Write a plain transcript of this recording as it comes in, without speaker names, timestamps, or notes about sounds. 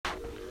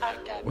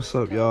What's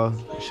up, y'all?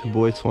 It's your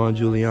boy Twan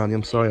Giuliani.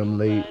 I'm sorry I'm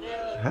late.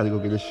 I had to go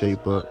get a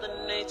shape up.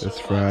 It's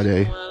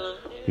Friday.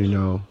 You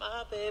know,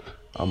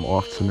 I'm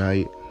off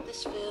tonight.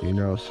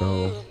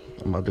 So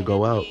I'm about to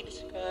go out.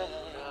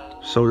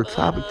 So the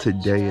topic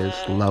today is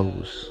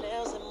levels.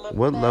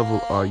 What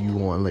level are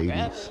you on,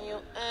 ladies?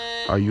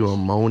 Are you a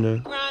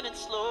moaner?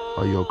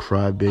 Are you a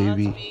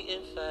crybaby?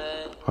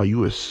 Are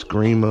you a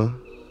screamer?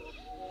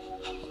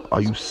 Are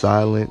you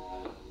silent?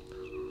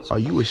 Are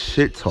you a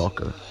shit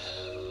talker?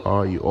 Or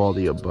are you all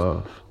the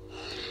above?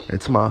 And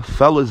to my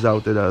fellas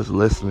out there that's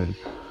listening,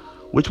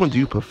 which one do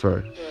you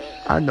prefer?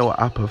 I know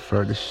I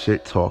prefer the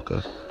shit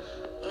talker.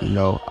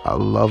 I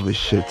love a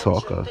shit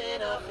talker.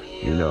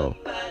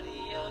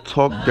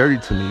 Talk dirty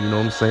to me, you know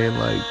what I'm saying?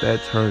 Like,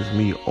 that turns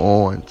me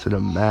on to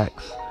the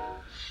max.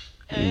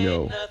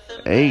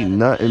 Ain't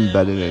nothing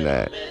better than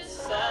that.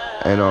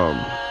 And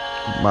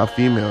my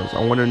females,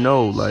 I want to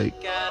know, like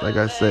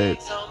I said,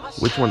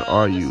 which one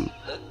are you?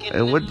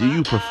 And what do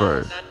you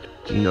prefer?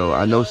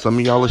 I know some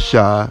of y'all are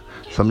shy.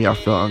 Some of y'all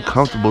feel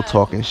uncomfortable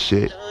talking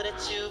shit.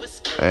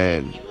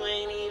 And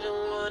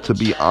to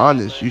be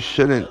honest, you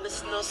shouldn't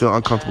feel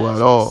uncomfortable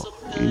at all.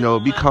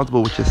 Be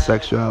comfortable with your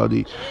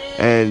sexuality.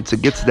 And to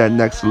get to that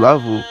next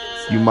level,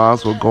 you might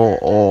as well go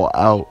all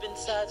out.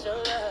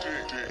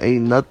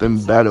 Ain't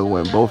nothing better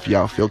when both of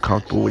y'all feel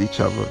comfortable with each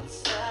other.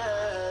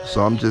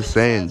 So I'm just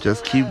saying,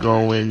 just keep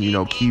going,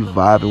 keep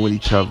vibing with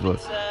each other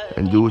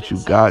and do what you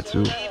got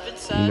to.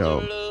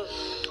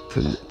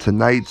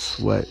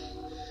 Tonight's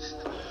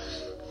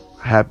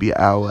happy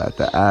hour at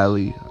the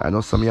alley. I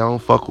know some of y'all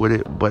don't fuck with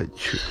it, but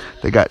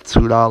they got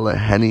 $2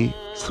 Henny,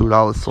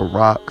 $2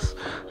 Cirocs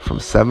from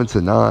 7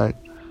 to 9,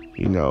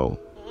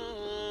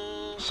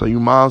 So you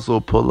might as well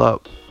pull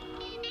up.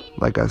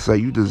 Like I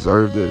said, you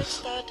deserve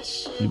this.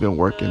 You've been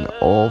working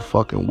all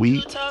fucking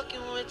week.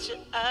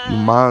 You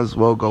might as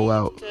well go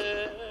out.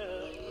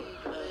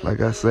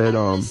 Like I said,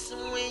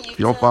 if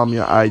you don't follow me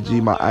on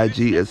IG, my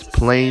IG is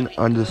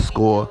plain_old_Antoine_Epps.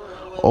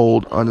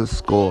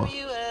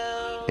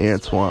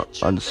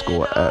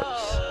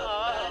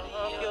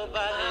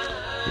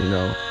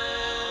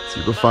 So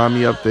you can find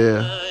me up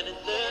there.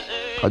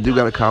 I do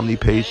got a comedy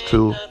page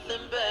too.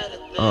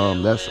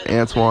 That's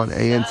Antoine,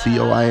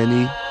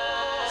 ANTOINE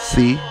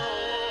C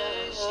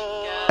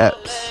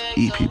Epps,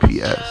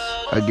 EPPS.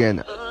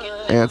 Again,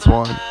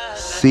 Antoine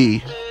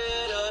C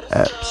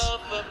Epps.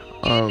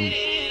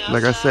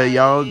 Like I said,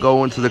 y'all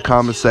go into the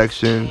comment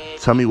section.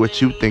 Tell me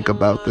what you think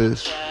about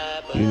this.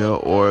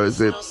 Or is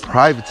it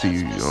private to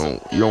you?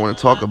 You don't want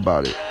to talk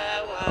about it.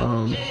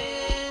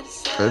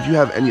 If you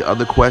have any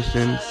other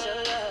questions,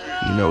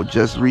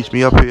 just reach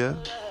me up here.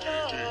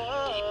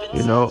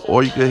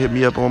 Or you can hit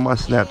me up on my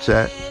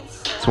Snapchat,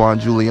 Twan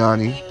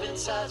Giuliani,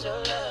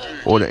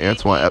 or the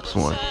Antoine Epps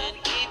one.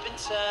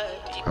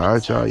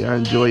 Alright, y'all. Y'all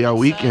enjoy y'all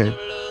weekend.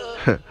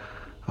 I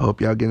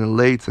hope y'all getting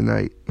laid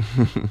tonight.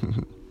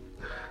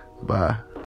 Bye.